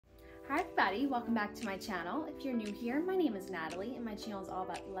everybody, welcome back to my channel. If you're new here, my name is Natalie and my channel is all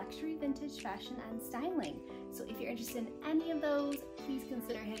about luxury, vintage, fashion, and styling. So if you're interested in any of those, please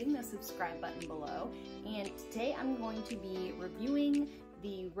consider hitting the subscribe button below. And today I'm going to be reviewing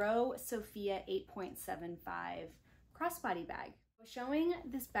the Sofia 8.75 crossbody bag. I'm showing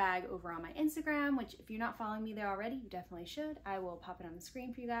this bag over on my Instagram, which if you're not following me there already, you definitely should. I will pop it on the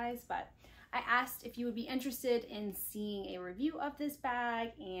screen for you guys, but I asked if you would be interested in seeing a review of this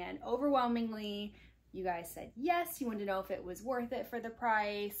bag, and overwhelmingly you guys said yes. You wanted to know if it was worth it for the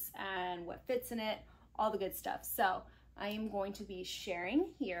price and what fits in it, all the good stuff. So I am going to be sharing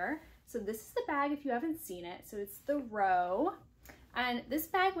here. So this is the bag if you haven't seen it. So it's the Row, and this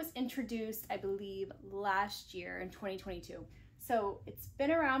bag was introduced, I believe, last year in 2022. So it's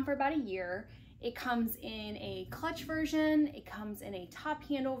been around for about a year. It comes in a clutch version, it comes in a top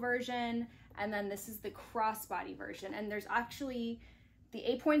handle version, and then this is the crossbody version. And there's actually the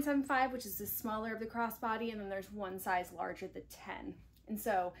 8.75, which is the smaller of the crossbody, and then there's one size larger, the 10. And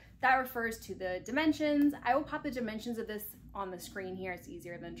so that refers to the dimensions. I will pop the dimensions of this on the screen here. It's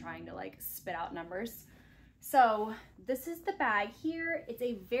easier than trying to like spit out numbers. So this is the bag here. It's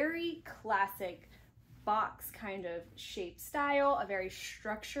a very classic box kind of shape style, a very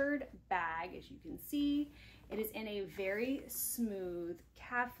structured bag, as you can see. It is in a very smooth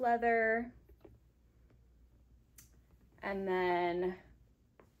calf leather. And then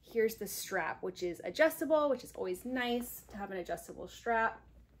here's the strap, which is adjustable, which is always nice to have an adjustable strap.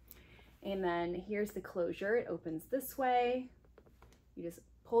 And then here's the closure. It opens this way. You just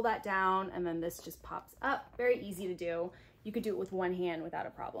pull that down and then this just pops up. Very easy to do. You could do it with one hand without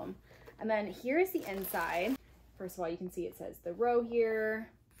a problem. And then here's the inside. First of all, you can see it says the Row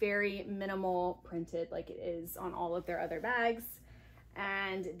here. Very minimal printed like it is on all of their other bags.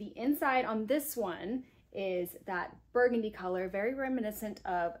 And the inside on this one is that burgundy color, very reminiscent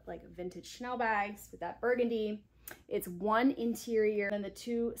of like vintage Chanel bags with that burgundy. It's one interior and the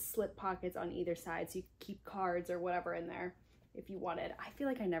two slip pockets on either side, so you can keep cards or whatever in there if you wanted. I feel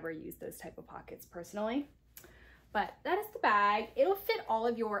like I never use those type of pockets personally. But that is the bag. It'll fit all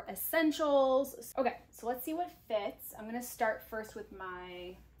of your essentials. Okay, so let's see what fits. I'm gonna start first with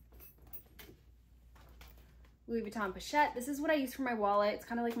my Louis Vuitton pochette. This is what I use for my wallet. It's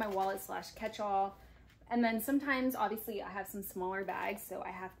kind of like my wallet slash catch-all. And then sometimes, obviously, I have some smaller bags, so I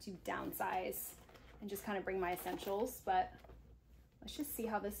have to downsize and just kind of bring my essentials. But let's just see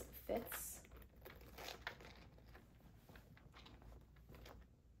how this fits.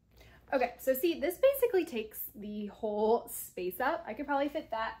 Okay, so see, this basically takes the whole space up. I could probably fit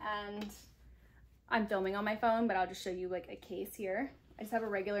that, and I'm filming on my phone, but I'll just show you like a case here. I just have a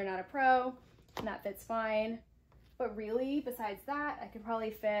regular, not a pro, and that fits fine. But really, besides that, I could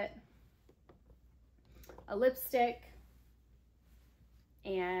probably fit a lipstick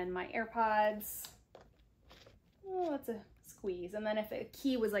and my AirPods. Oh, that's a squeeze. And then if a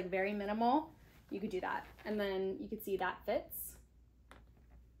key was like very minimal, you could do that. And then you could see that fits.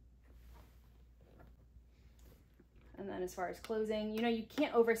 And then as far as closing, you know, you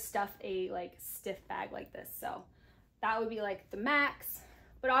can't overstuff a like stiff bag like this. So that would be like the max.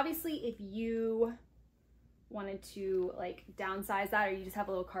 But obviously if you wanted to like downsize that, or you just have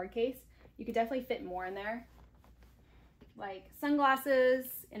a little card case, you could definitely fit more in there. Like sunglasses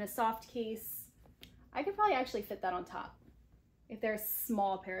in a soft case, I could probably actually fit that on top if they're a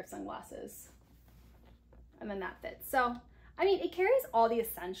small pair of sunglasses. And then that fits. So, I mean, it carries all the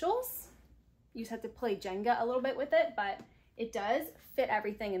essentials. You just have to play Jenga a little bit with it, but it does fit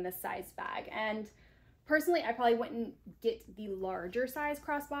everything in this size bag. And personally, I probably wouldn't get the larger size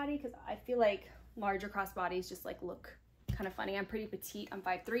crossbody because I feel like larger crossbodies just like look kind of funny. I'm pretty petite, I'm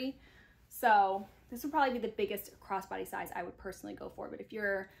 5'3". So this would probably be the biggest crossbody size I would personally go for. But if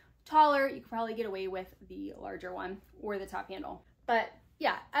you're taller, you could probably get away with the larger one or the top handle. But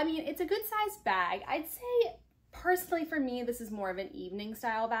yeah, I mean, it's a good size bag. I'd say personally for me, this is more of an evening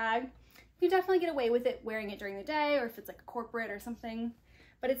style bag. You can definitely get away with it wearing it during the day, or if it's like a corporate or something,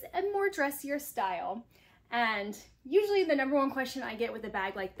 but it's a more dressier style. And usually the #1 question I get with a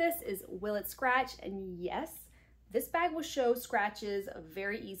bag like this is, will it scratch? And yes, this bag will show scratches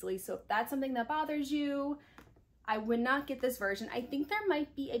very easily. So if that's something that bothers you, I would not get this version. I think there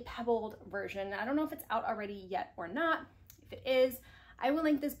might be a pebbled version. I don't know if it's out already yet or not. If it is, I will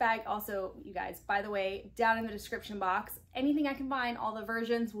link this bag also, you guys, by the way, down in the description box. Anything I can find, all the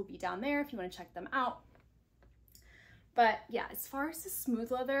versions will be down there if you want to check them out. But yeah, as far as the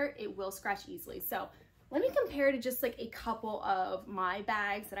smooth leather, it will scratch easily. So let me compare to just like a couple of my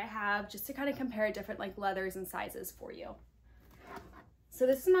bags that I have, just to kind of compare different like leathers and sizes for you. So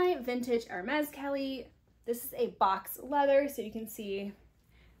this is my vintage Hermes Kelly. This is a box leather, so you can see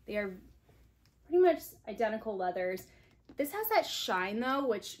they are pretty much identical leathers. This has that shine though,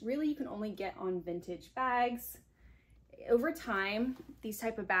 which really you can only get on vintage bags. Over time, these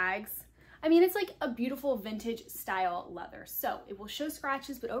type of bags, I mean, it's like a beautiful vintage style leather. So it will show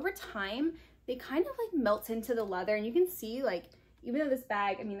scratches, but over time, they kind of like melt into the leather. And you can see like, even though this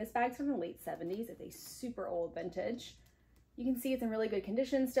bag, I mean, this bag's from the late 70s, it's a super old vintage. You can see it's in really good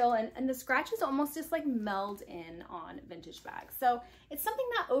condition still, and the scratches almost just like meld in on vintage bags. So it's something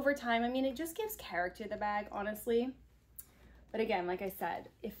that over time, I mean, it just gives character to the bag, honestly. But again, like I said,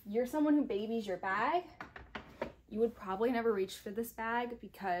 if you're someone who babies your bag, you would probably never reach for this bag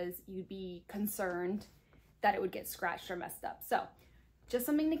because you'd be concerned that it would get scratched or messed up. So just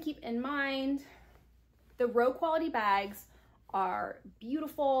something to keep in mind. The Row quality bags are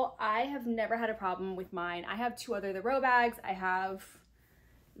beautiful. I have never had a problem with mine. I have two other The Row bags. I have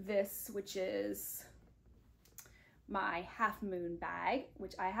this, which is my Half Moon bag,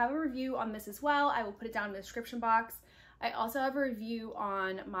 which I have a review on this as well. I will put it down in the description box. I also have a review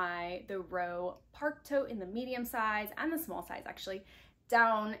on The Row Park Tote in the medium size and the small size actually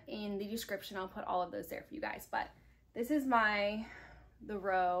down in the description. I'll put all of those there for you guys. But this is my The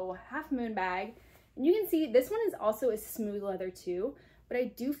Row Half Moon bag. And you can see this one is also a smooth leather too, but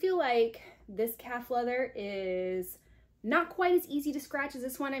I do feel like this calf leather is not quite as easy to scratch as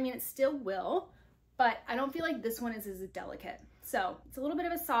this one. I mean, it still will, but I don't feel like this one is as delicate. So it's a little bit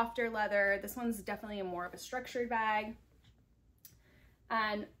of a softer leather. This one's definitely more of a structured bag.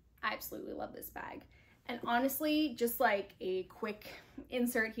 And I absolutely love this bag. And honestly, just like a quick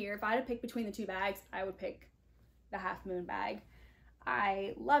insert here, if I had to pick between the two bags, I would pick the Half Moon bag.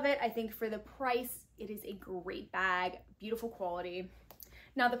 I love it. I think for the price, it is a great bag, beautiful quality.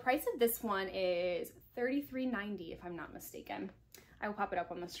 Now the price of this one is $33.90 if I'm not mistaken. I will pop it up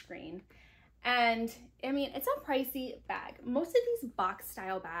on the screen. And I mean, it's a pricey bag. Most of these box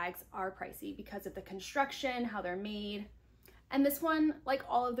style bags are pricey because of the construction, how they're made. And this one, like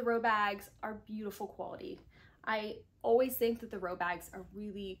all of the Row bags, are beautiful quality. I always think that the Row bags are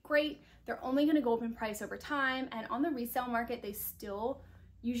really great. They're only going to go up in price over time, and on the resale market they still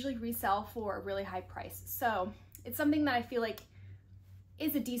usually resell for a really high price. So it's something that I feel like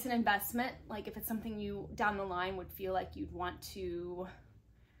is a decent investment. Like if it's something you down the line would feel like you'd want to,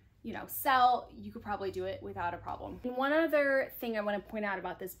 you know, sell, you could probably do it without a problem. And one other thing I want to point out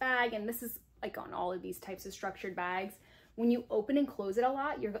about this bag, and this is like on all of these types of structured bags, when you open and close it a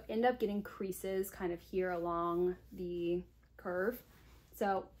lot, you'll end up getting creases kind of here along the curve.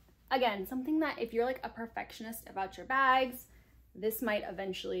 So again, something that if you're like a perfectionist about your bags, this might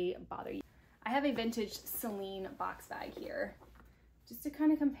eventually bother you. I have a vintage Celine box bag here just to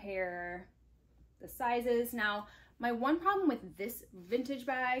kind of compare the sizes. Now, my one problem with this vintage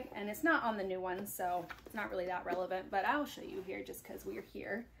bag, and it's not on the new one, so it's not really that relevant, but I'll show you here just because we're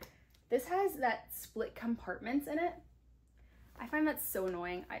here. This has that split compartments in it. I find that so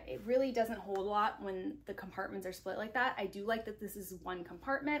annoying. It really doesn't hold a lot when the compartments are split like that. I do like that this is one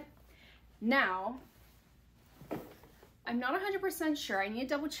compartment. Now, I'm not 100% sure. I need to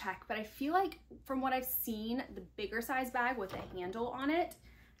double check, but I feel like from what I've seen, the bigger size bag with a handle on it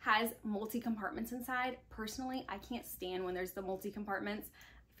has multi-compartments inside. Personally, I can't stand when there's the multi-compartments.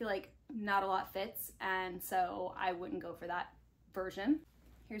 I feel like not a lot fits, and so I wouldn't go for that version.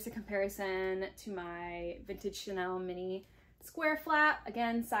 Here's a comparison to my vintage Chanel mini square flap,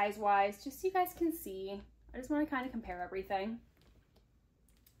 again size-wise, just so you guys can see. I just want to kind of compare everything.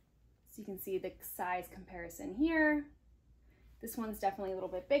 So you can see the size comparison here. This one's definitely a little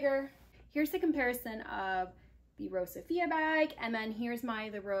bit bigger. Here's the comparison of the Row Sofia bag, and then here's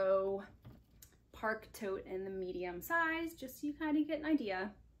the Row Park Tote in the medium size, just so you kind of get an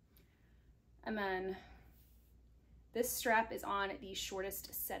idea. And then this strap is on the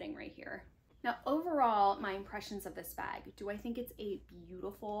shortest setting right here. Now, overall, my impressions of this bag. Do I think it's a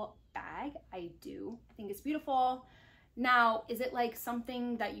beautiful bag? I do. I think it's beautiful. Now, is it like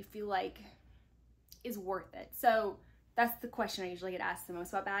something that you feel like is worth it? So that's the question I usually get asked the most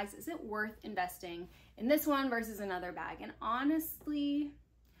about bags. Is it worth investing in this one versus another bag? And honestly,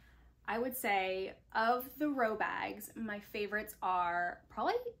 I would say of the Row bags, my favorites are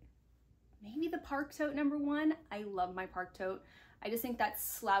probably maybe the Park Tote #1. I love my Park Tote. I just think that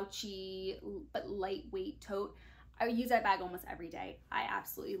slouchy but lightweight tote. I use that bag almost every day. I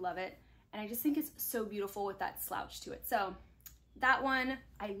absolutely love it. And I just think it's so beautiful with that slouch to it. So that one,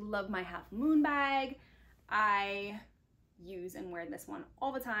 I love my Half Moon bag. I use and wear this one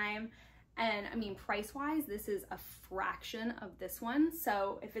all the time. And I mean, price-wise, this is a fraction of this one.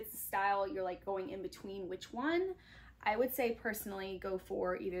 So if it's a style you're like going in between which one, I would say personally go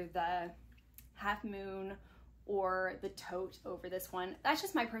for either the Half Moon or the tote over this one. That's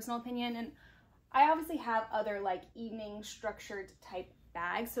just my personal opinion. And I obviously have other like evening structured type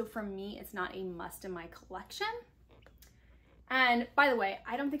bags, so for me, it's not a must in my collection. And by the way,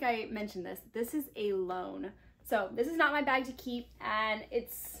 I don't think I mentioned this. This is a loan. So this is not my bag to keep, and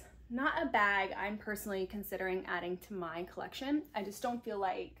it's not a bag I'm personally considering adding to my collection. I just don't feel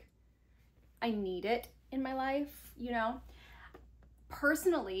like I need it in my life, you know?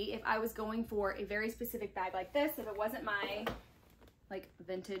 Personally, if I was going for a very specific bag like this, if it wasn't my like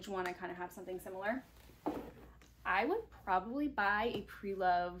vintage one, I kind of have something similar, I would probably buy a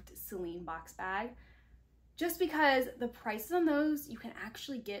Preloved Celine box bag, just because the prices on those you can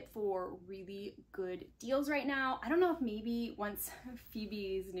actually get for really good deals right now. I don't know if maybe once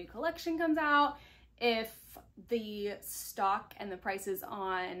Phoebe's new collection comes out, if the stock and the prices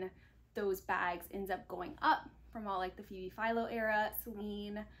on those bags ends up going up from all like the Phoebe Philo era,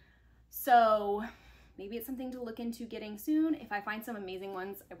 Celine. So maybe it's something to look into getting soon. If I find some amazing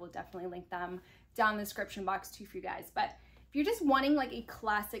ones, I will definitely link them down in the description box too for you guys. But if you're just wanting like a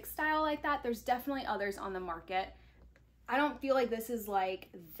classic style like that, there's definitely others on the market. I don't feel like this is like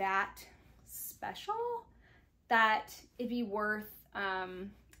that special that it'd be worth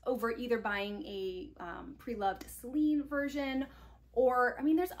over either buying a Preloved Celine version, or, I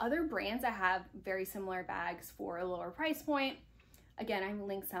mean, there's other brands that have very similar bags for a lower price point. Again, I will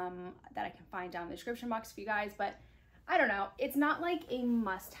link some that I can find down in the description box for you guys, but I don't know. It's not like a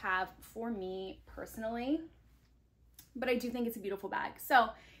must-have for me personally, but I do think it's a beautiful bag. So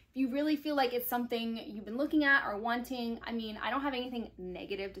if you really feel like it's something you've been looking at or wanting, I mean, I don't have anything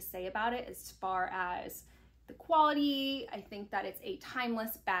negative to say about it as far as the quality. I think that it's a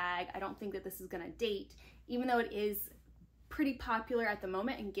timeless bag. I don't think that this is gonna date, even though it is pretty popular at the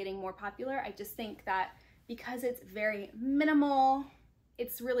moment and getting more popular. I just think that because it's very minimal,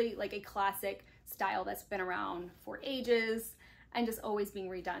 it's really like a classic style that's been around for ages and just always being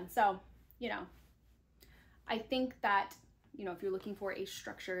redone. So, you know, I think that, you know, if you're looking for a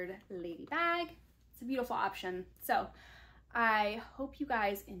structured lady bag, it's a beautiful option. So I hope you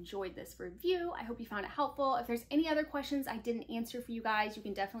guys enjoyed this review. I hope you found it helpful. If there's any other questions I didn't answer for you guys, you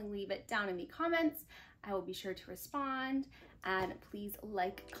can definitely leave it down in the comments. I will be sure to respond, and please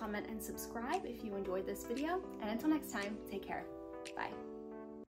like, comment, and subscribe if you enjoyed this video. And until next time, take care. Bye.